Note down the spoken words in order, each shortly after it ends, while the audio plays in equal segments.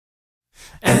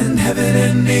and heaven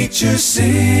and nature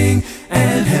sing,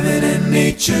 and heaven and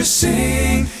nature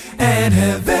sing, and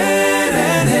heaven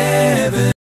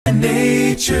and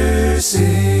nature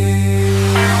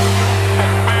sing.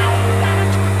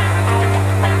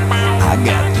 I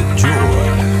got the joy.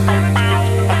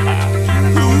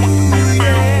 Ooh,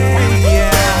 yeah,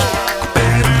 yeah.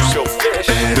 So fish.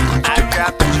 I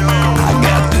got the joy. I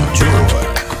got the joy.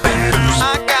 I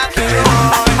got the joy.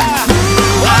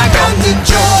 Ooh, I got the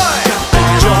joy.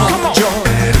 Joy,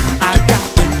 joy. I got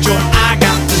the joy. I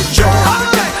got the joy. I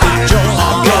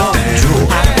got the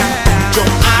joy.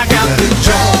 I got the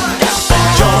joy.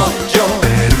 Joy, joy.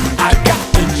 I got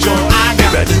the joy. I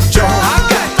got the joy. I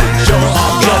got the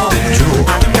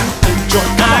joy.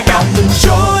 I got the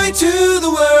joy to the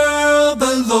world.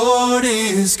 The Lord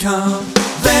is come.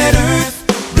 Let earth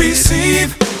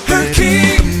receive her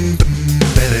King.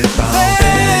 Let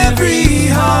every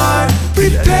heart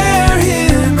prepare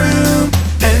him room.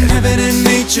 And heaven and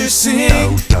nature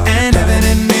sing, and heaven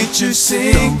and nature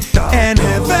sing, and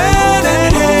heaven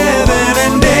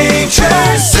and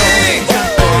nature sing.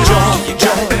 Joy,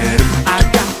 joy. I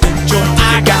got the joy.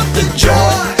 I got the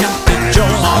joy. Joy,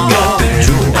 I got the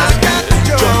joy. I got the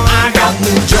joy. I got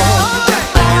the joy.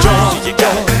 Joy,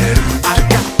 joy. I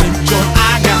got the joy. I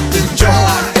got the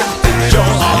joy. Joy, I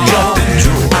got the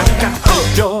joy. I got the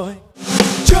joy.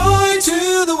 Joy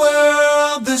to the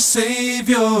world, the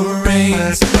Savior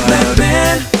reigns. Let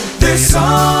men their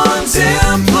songs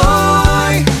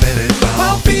employ.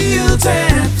 While fields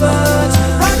and floods,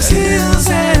 rocks, hills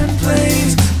and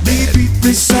plains, repeat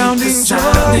the sounding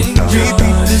joy.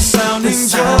 Repeat the sounding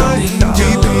joy.